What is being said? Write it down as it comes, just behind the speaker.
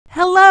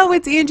Hello,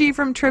 it's Angie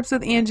from Trips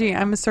with Angie.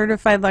 I'm a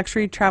certified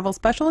luxury travel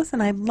specialist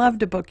and I'd love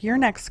to book your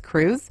next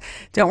cruise.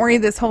 Don't worry,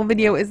 this whole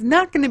video is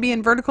not going to be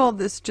in vertical.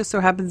 This just so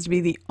happens to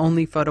be the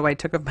only photo I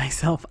took of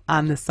myself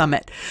on the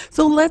summit.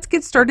 So let's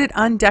get started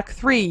on deck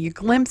 3. You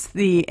glimpse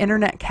the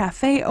internet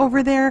cafe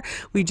over there.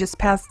 We just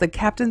passed the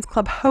Captain's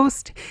Club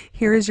host.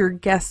 Here is your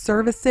guest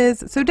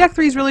services. So deck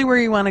 3 is really where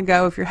you want to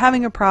go if you're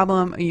having a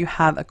problem or you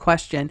have a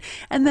question.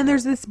 And then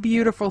there's this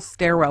beautiful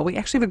stairwell. We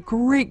actually have a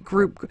great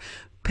group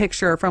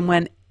picture from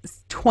when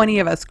 20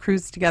 of us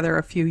cruised together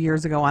a few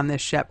years ago on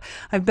this ship.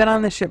 I've been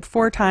on this ship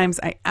 4 times.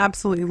 I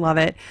absolutely love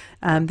it.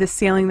 This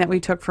sailing that we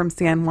took from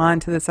San Juan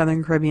to the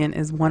Southern Caribbean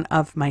is one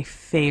of my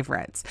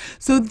favorites.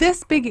 So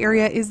this big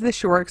area is the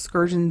shore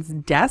excursions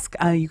desk.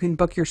 You can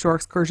book your shore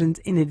excursions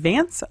in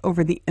advance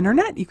over the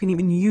internet. You can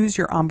even use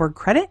your onboard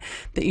credit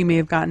that you may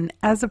have gotten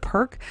as a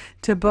perk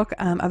to book.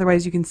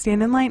 Otherwise, you can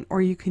stand in line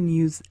or you can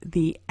use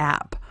the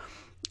app.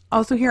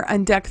 Also here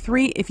on deck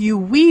 3, if you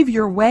weave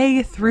your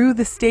way through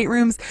the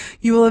staterooms,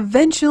 you will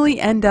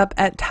eventually end up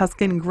at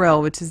Tuscan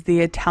Grill, which is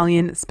the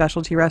Italian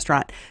specialty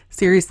restaurant.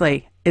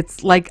 Seriously,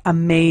 it's like a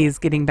maze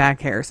getting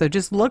back here. So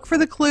just look for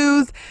the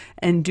clues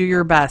and do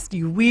your best.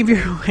 You weave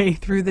your way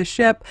through the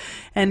ship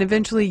and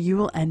eventually you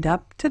will end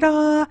up,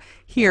 ta-da,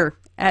 here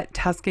at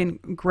Tuscan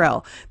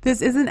Grill.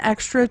 This is an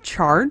extra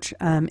charge.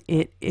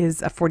 It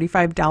is a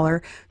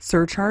 $45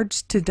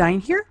 surcharge to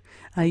dine here.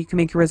 You can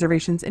make your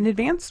reservations in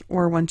advance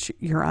or once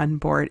you're on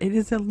board. It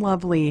is a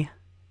lovely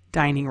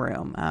dining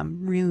room.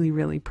 Really,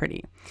 really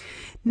pretty.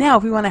 Now,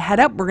 if we want to head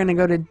up, we're going to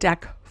go to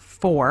deck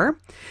 4.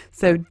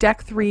 So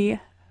deck 3,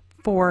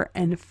 4,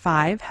 and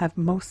 5 have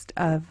most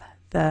of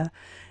the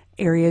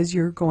areas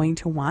you're going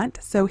to want.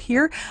 So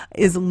here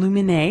is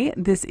Lumine.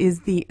 This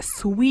is the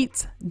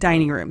suites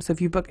dining room. So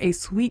if you book a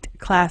suite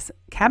class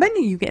cabin,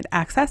 you get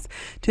access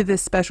to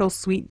this special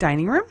suite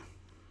dining room.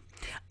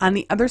 On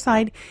the other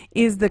side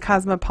is the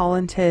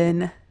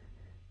Cosmopolitan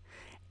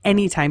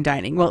anytime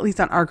dining. Well, at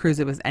least on our cruise,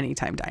 it was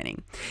anytime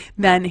dining.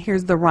 Then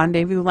here's the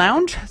Rendezvous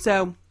Lounge.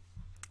 So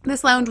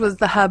this lounge was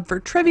the hub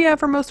for trivia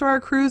for most of our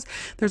cruise.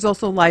 There's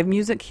also live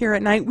music here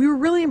at night. We were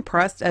really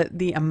impressed at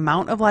the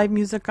amount of live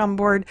music on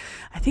board.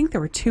 I think there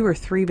were 2 or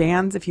 3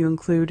 bands if you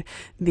include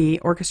the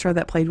orchestra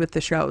that played with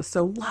the show.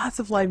 So lots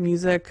of live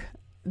music.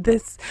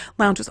 This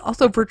lounge is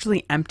also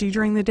virtually empty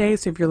during the day,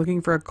 so if you're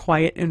looking for a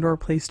quiet indoor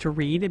place to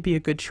read, it'd be a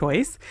good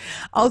choice.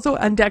 Also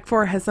on deck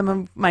 4 has some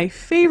of my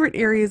favorite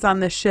areas on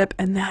the ship,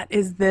 and that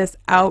is this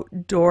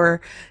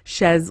outdoor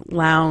chaise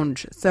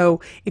lounge. So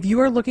if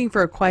you are looking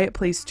for a quiet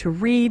place to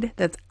read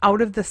that's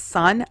out of the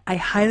sun, I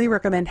highly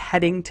recommend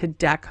heading to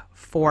deck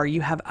 4.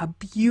 You have a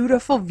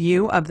beautiful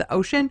view of the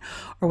ocean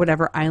or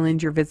whatever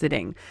island you're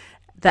visiting.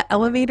 The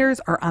elevators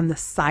are on the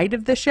side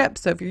of the ship,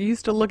 so if you're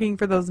used to looking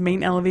for those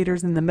main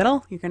elevators in the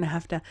middle, you're going to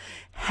have to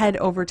head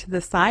over to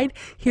the side.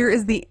 Here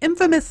is the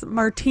infamous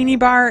martini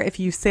bar. If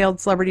you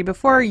sailed Celebrity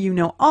before, you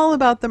know all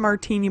about the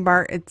martini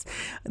bar. It's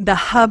the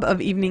hub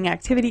of evening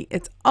activity.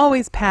 It's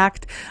always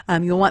packed.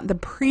 You'll want the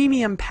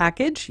premium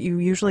package. You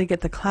usually get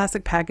the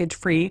classic package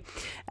free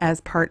as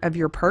part of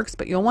your perks,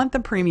 but you'll want the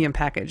premium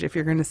package if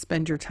you're going to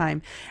spend your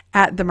time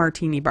at the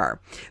martini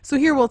bar. So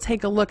here we'll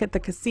take a look at the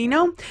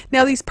casino.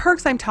 Now these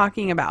perks I'm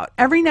talking about,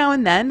 every now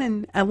and then,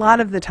 and a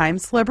lot of the time,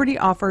 Celebrity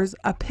offers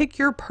a pick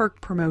your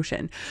perk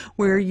promotion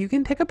where you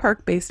can pick a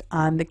perk based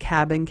on the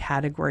cabin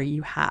category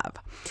you have.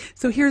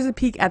 So here's a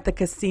peek at the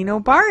casino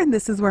bar, and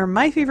this is where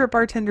my favorite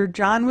bartender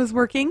John was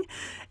working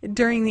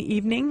during the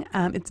evening.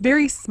 It's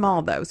very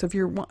small though, so if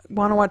you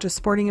want to watch a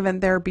sporting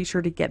event there, be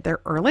sure to get there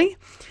early.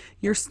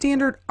 Your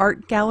standard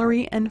art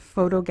gallery and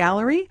photo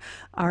gallery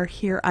are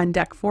here on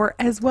deck 4,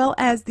 as well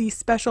as the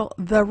special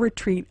The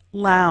Retreat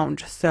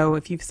Lounge. So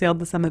if you've sailed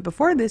the Summit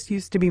before, this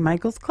used to be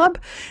Michael's Club.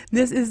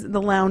 This is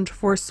the lounge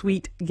for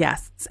suite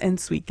guests and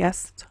suite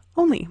guests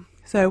only.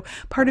 So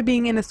part of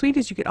being in a suite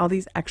is you get all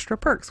these extra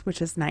perks,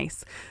 which is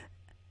nice.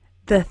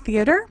 The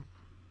theater.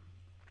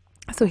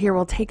 So here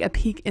we'll take a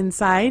peek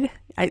inside.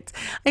 I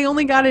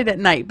only got it at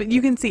night, but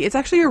you can see it's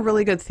actually a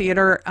really good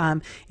theater.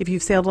 If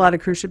you've sailed a lot of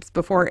cruise ships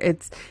before,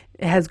 it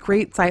has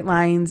great sight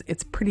lines.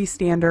 It's pretty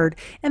standard.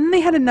 And then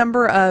they had a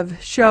number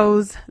of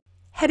shows.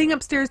 Heading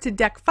upstairs to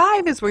deck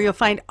 5 is where you'll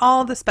find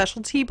all the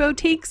specialty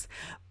boutiques.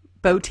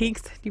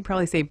 Boutiques? You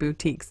probably say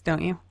boutiques,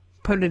 don't you?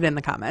 Put it in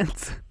the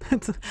comments.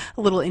 It's a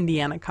little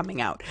Indiana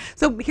coming out.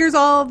 So here's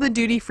all the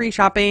duty-free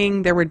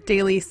shopping. There were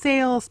daily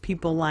sales.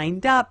 People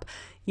lined up.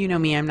 You know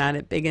me, I'm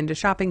not big into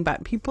shopping,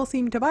 but people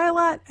seem to buy a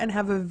lot and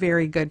have a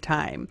very good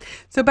time.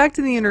 So back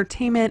to the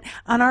entertainment.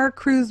 On our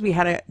cruise, we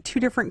had 2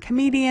 different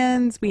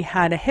comedians. We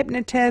had a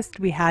hypnotist.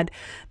 We had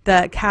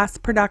the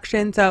cast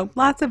production. So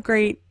lots of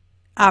great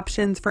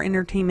options for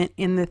entertainment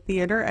in the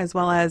theater, as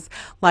well as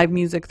live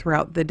music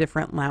throughout the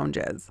different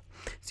lounges.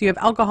 So you have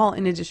alcohol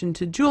in addition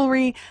to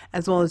jewelry,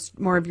 as well as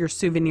more of your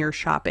souvenir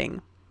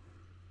shopping.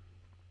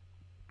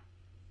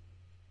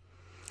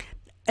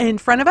 In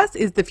front of us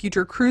is the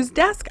future cruise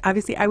desk.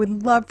 Obviously, I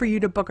would love for you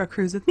to book a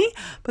cruise with me,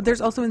 but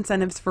there's also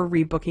incentives for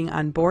rebooking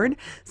on board.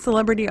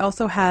 Celebrity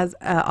also has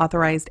an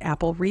authorized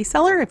Apple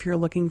reseller if you're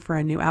looking for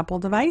a new Apple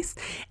device.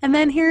 And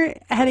then here,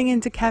 heading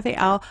into Cafe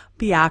Al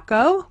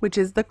Biaco, which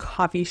is the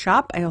coffee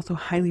shop. I also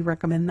highly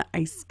recommend the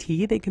iced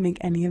tea. They can make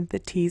any of the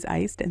teas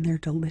iced and they're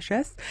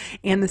delicious.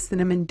 And the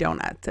cinnamon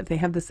donuts. If they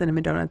have the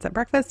cinnamon donuts at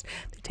breakfast,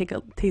 they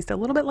taste a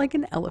little bit like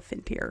an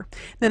elephant ear.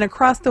 Then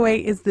across the way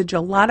is the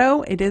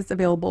gelato. It is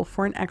available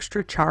for an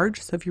extra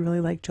charge. So if you really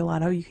like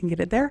gelato, you can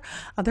get it there.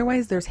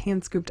 Otherwise, there's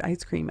hand scooped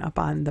ice cream up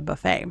on the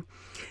buffet.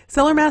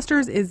 Cellar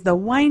Masters is the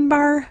wine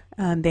bar.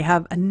 They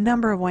have a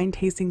number of wine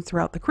tastings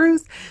throughout the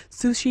cruise.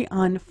 Sushi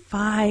on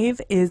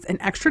 5 is an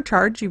extra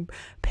charge. You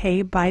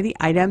pay by the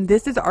item.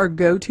 This is our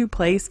go-to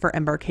place for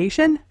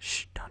embarkation.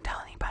 Shh, don't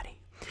tell anybody.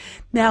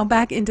 Now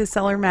back into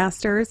Cellar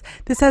Masters.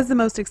 This has the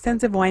most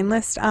extensive wine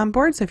list on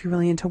board, so if you're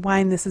really into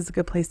wine, this is a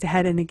good place to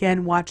head and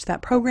again watch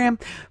that program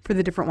for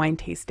the different wine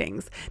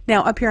tastings.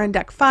 Now up here on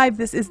deck 5,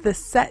 this is the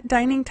set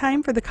dining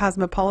time for the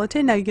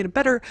Cosmopolitan. Now you get a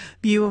better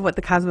view of what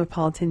the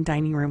Cosmopolitan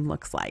dining room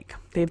looks like.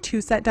 They have 2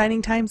 set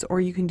dining times,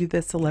 or you can do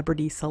the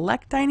Celebrity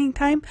Select dining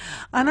time.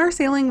 On our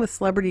sailing with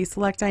Celebrity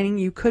Select dining,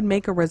 you could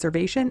make a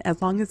reservation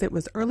as long as it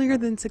was earlier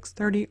than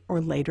 6:30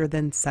 or later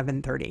than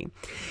 7:30.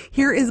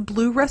 Here is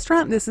Blue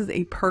Restaurant. This is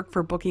a perk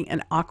for booking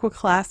an Aqua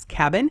Class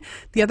cabin.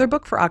 The other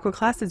book for Aqua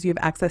Class is you have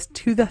access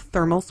to the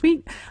thermal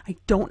suite. I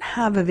don't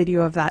have a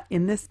video of that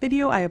in this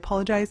video. I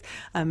apologize,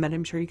 but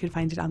I'm sure you can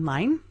find it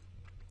online.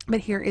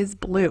 But here is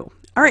Blue.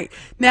 All right,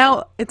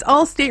 now it's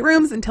all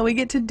staterooms until we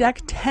get to deck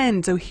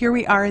 10. So here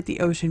we are at the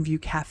Ocean View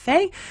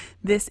Cafe.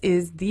 This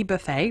is the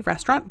buffet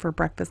restaurant for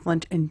breakfast,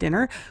 lunch, and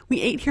dinner.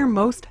 We ate here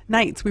most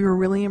nights. We were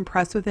really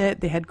impressed with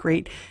it. They had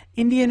great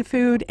Indian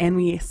food, and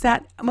we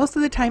sat most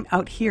of the time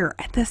out here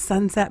at the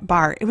Sunset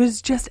Bar. It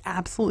was just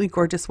absolutely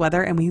gorgeous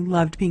weather, and we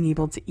loved being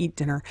able to eat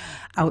dinner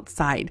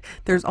outside.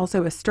 There's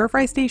also a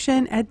stir-fry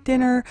station at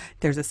dinner.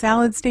 There's a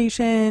salad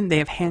station. They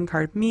have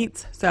hand-carved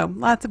meats. So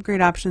lots of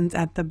great options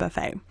at the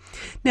buffet.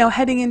 Now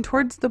heading in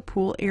towards the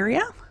pool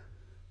area,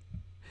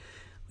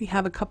 we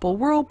have a couple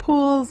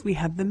whirlpools. We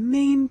have the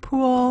main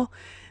pool.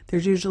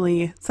 There's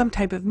usually some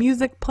type of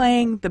music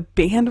playing. The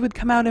band would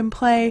come out and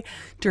play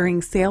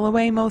during sail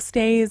away most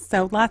days.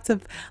 So lots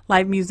of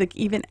live music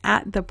even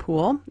at the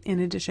pool,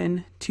 in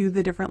addition to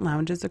the different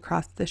lounges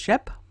across the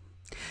ship.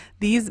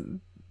 These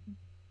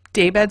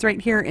day beds right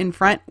here in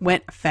front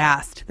went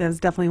fast. That was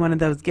definitely one of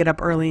those get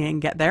up early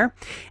and get there.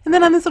 And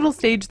then on this little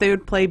stage, they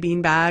would play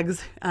bean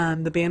bags.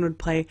 The band would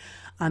play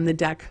on the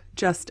deck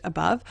just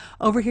above.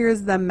 Over here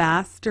is the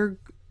master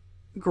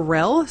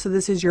grill. So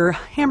this is your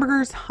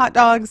hamburgers, hot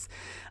dogs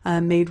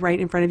made right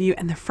in front of you.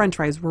 And the French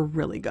fries were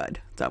really good.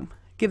 So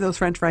give those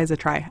French fries a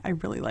try. I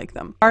really like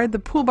them. The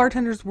pool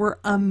bartenders were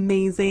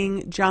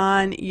amazing.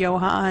 John,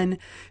 Johan,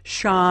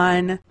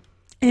 Sean.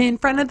 In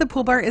front of the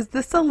pool bar is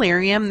the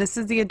solarium. This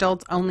is the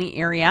adults only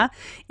area.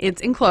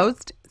 It's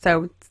enclosed,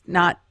 so it's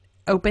not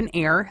open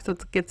air, so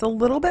it gets a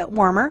little bit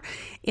warmer.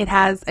 It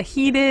has a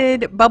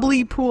heated,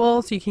 bubbly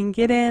pool, so you can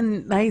get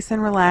in nice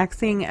and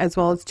relaxing, as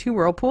well as 2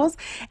 whirlpools.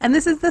 And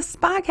this is the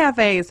spa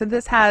cafe, so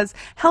this has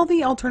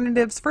healthy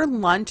alternatives for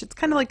lunch. It's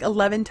kind of like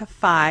 11 to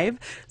 5,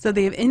 so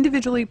they have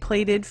individually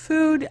plated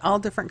food, all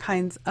different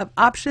kinds of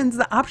options.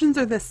 The options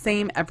are the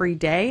same every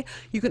day.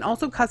 You can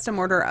also custom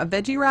order a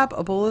veggie wrap,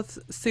 a bowl of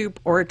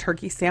soup, or a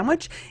turkey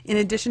sandwich, in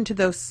addition to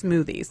those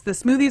smoothies. The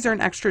smoothies are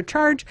an extra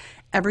charge.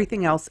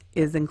 Everything else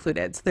is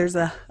included. So there's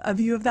a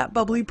view of that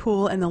bubbly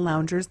pool and the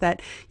loungers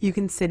that you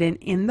can sit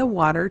in the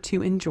water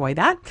to enjoy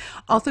that.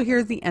 Also,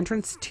 here's the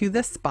entrance to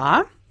the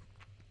spa.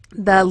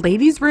 The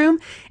ladies' room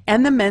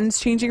and the men's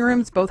changing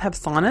rooms both have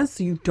saunas,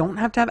 so you don't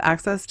have to have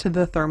access to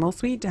the thermal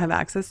suite to have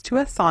access to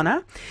a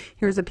sauna.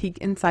 Here's a peek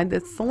inside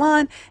this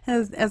salon.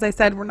 As I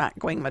said, we're not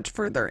going much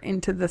further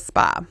into the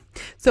spa.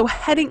 So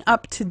heading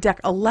up to deck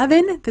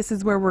 11, this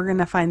is where we're going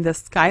to find the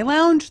Sky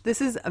Lounge.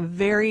 This is a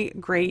very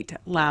great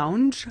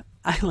lounge.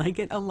 I like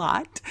it a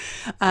lot.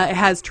 It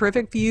has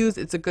terrific views.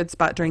 It's a good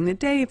spot during the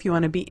day if you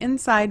want to be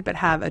inside but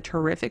have a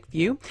terrific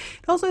view.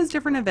 It also has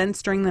different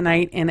events during the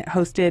night, and it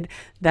hosted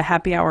the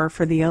happy hour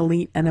for the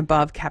elite and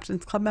above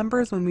Captain's Club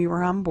members when we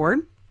were on board.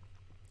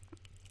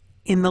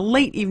 In the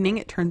late evening,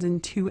 it turns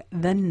into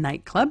the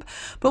nightclub.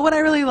 But what I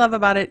really love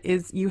about it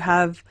is you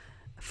have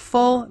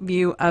full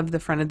view of the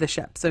front of the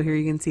ship. So here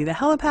you can see the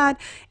helipad,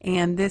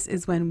 and this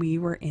is when we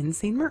were in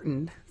St.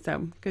 Martin.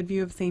 So good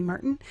view of St.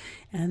 Martin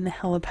and the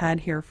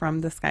helipad here from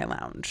the Sky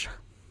Lounge.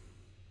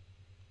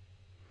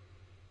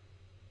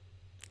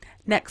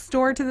 Next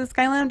door to the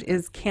Sky Lounge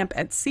is Camp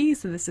at Sea.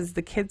 So this is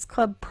the Kids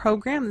Club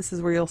program. This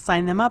is where you'll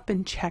sign them up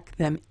and check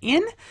them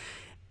in.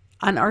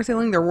 On our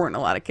sailing, there weren't a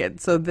lot of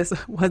kids, so this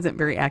wasn't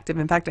very active.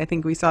 In fact, I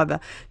think we saw the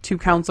 2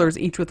 counselors,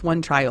 each with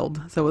 1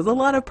 child. So it was a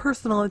lot of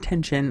personal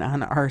attention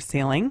on our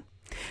sailing.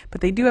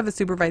 But they do have a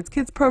supervised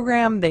kids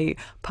program. They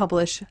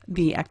publish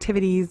the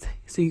activities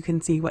so you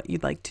can see what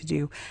you'd like to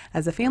do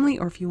as a family,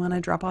 or if you want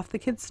to drop off the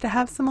kids to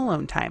have some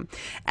alone time.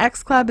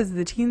 X Club is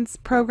the teens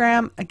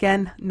program.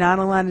 Again, not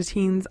a lot of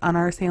teens on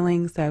our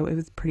sailing, so it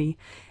was pretty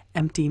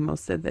empty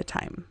most of the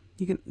time.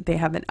 They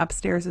have an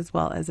upstairs as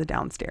well as a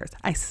downstairs.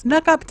 I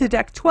snuck up to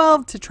deck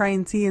 12 to try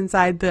and see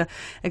inside the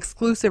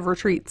exclusive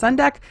retreat sun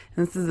deck,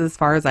 and this is as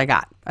far as I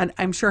got. And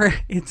I'm sure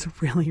it's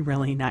really,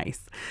 really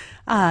nice.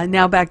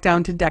 Now back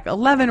down to deck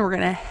 11, we're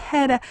going to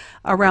head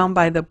around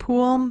by the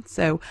pool.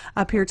 So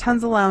up here,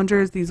 tons of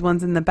loungers. These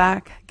ones in the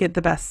back get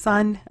the best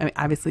sun. I mean,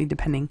 obviously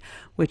depending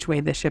which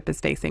way the ship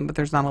is facing, but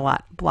there's not a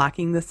lot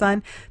blocking the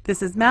sun.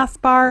 This is Mass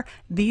Bar.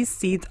 These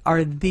seats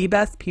are the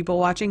best people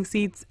watching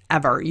seats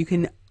ever. You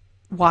can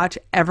watch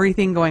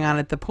everything going on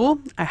at the pool.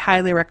 I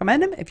highly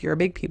recommend them if you're a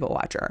big people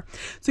watcher.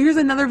 So here's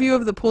another view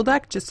of the pool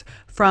deck just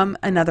from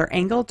another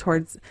angle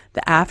towards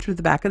the aft or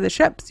the back of the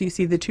ship. So you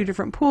see the two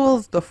different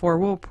pools, the four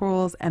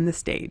whirlpools, and the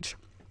stage.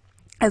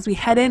 As we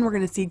head in, we're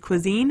going to see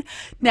cuisine.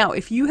 Now,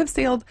 if you have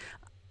sailed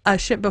a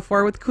ship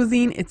before with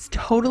cuisine, it's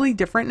totally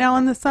different now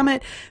on the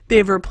Summit.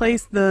 They've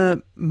replaced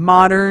the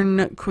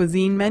modern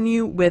cuisine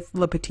menu with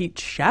Le Petit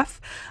Chef,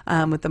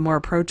 with the more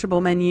approachable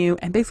menu.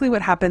 And basically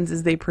what happens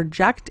is they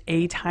project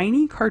a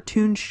tiny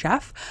cartoon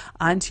chef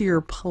onto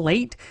your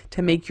plate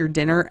to make your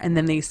dinner, and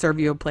then they serve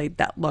you a plate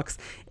that looks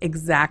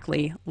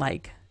exactly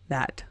like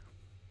that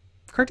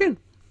cartoon.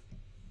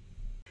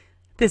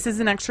 This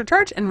is an extra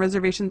charge and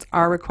reservations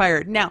are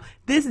required. Now,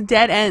 this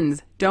dead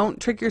ends.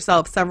 Don't trick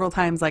yourself several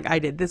times like I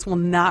did. This will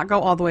not go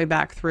all the way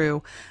back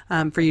through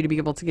for you to be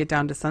able to get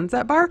down to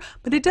Sunset Bar,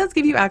 but it does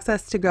give you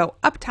access to go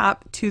up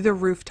top to the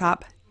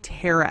rooftop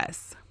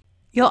terrace.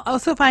 You'll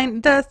also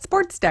find the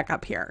sports deck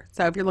up here.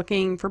 So if you're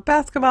looking for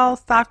basketball,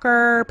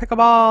 soccer,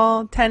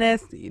 pickleball,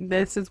 tennis,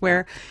 this is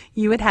where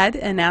you would head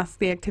and ask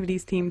the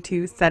activities team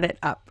to set it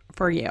up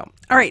for you.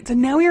 All right, so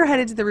now we are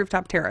headed to the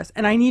rooftop terrace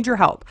and I need your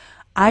help.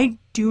 I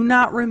do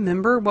not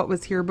remember what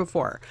was here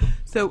before.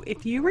 So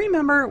if you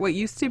remember what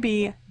used to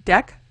be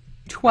deck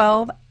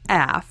 12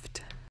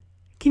 aft,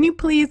 can you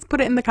please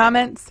put it in the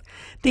comments?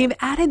 They've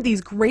added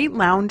these great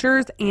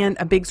loungers and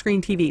a big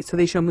screen TV. So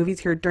they show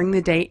movies here during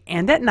the day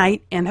and at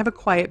night and have a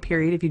quiet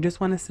period if you just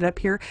want to sit up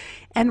here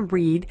and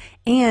read.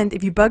 And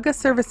if you bug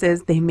guest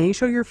services, they may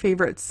show your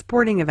favorite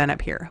sporting event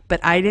up here.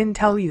 But I didn't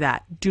tell you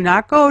that. Do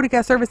not go to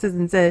guest services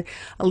and say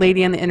a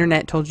lady on the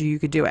internet told you you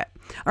could do it.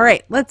 All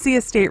right, let's see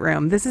a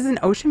stateroom. This is an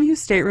Ocean View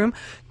stateroom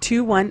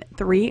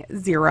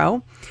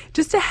 2130.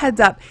 Just a heads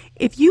up,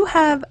 if you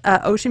have an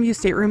Ocean View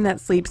stateroom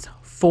that sleeps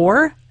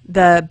 4,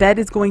 the bed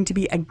is going to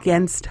be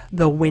against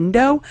the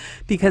window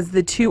because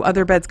the 2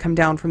 other beds come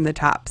down from the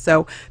top.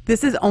 So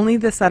this is only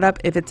the setup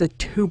if it's a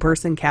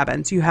 2-person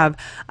cabin. So you have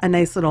a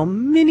nice little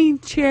mini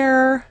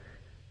chair,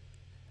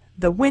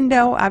 the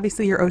window,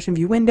 obviously your Ocean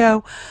View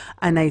window,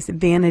 a nice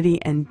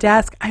vanity and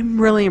desk. I'm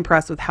really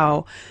impressed with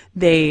how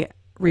they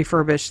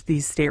refurbished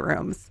these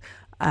staterooms.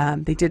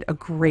 They did a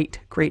great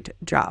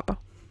job.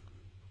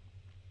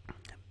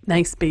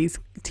 Nice space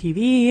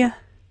TV.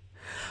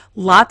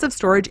 Lots of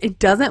storage. It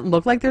doesn't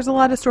look like there's a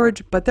lot of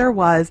storage, but there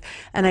was.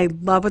 And I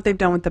love what they've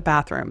done with the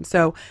bathroom.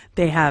 So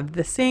they have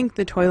the sink,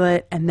 the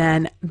toilet, and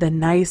then the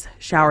nice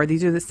shower.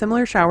 These are the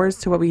similar showers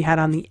to what we had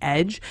on the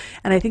Edge.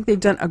 And I think they've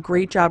done a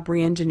great job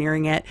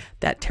re-engineering it.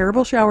 That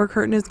terrible shower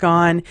curtain is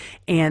gone,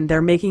 and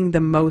they're making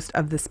the most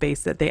of the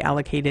space that they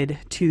allocated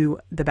to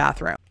the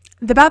bathroom.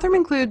 The bathroom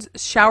includes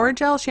shower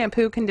gel,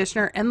 shampoo,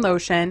 conditioner, and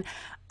lotion.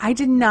 I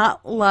did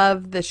not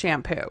love the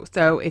shampoo.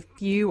 So if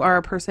you are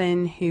a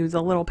person who's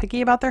a little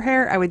picky about their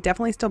hair, I would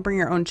definitely still bring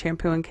your own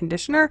shampoo and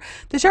conditioner.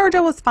 The shower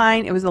gel was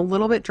fine. It was a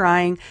little bit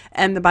drying,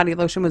 and the body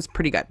lotion was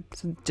pretty good.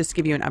 So just to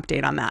give you an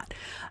update on that.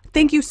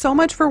 Thank you so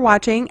much for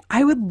watching.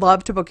 I would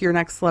love to book your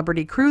next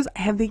celebrity cruise. I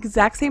have the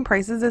exact same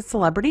prices as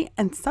Celebrity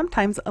and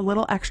sometimes a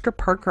little extra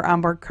perk or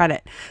onboard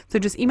credit. So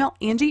just email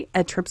Angie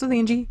at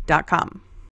tripswithangie.com.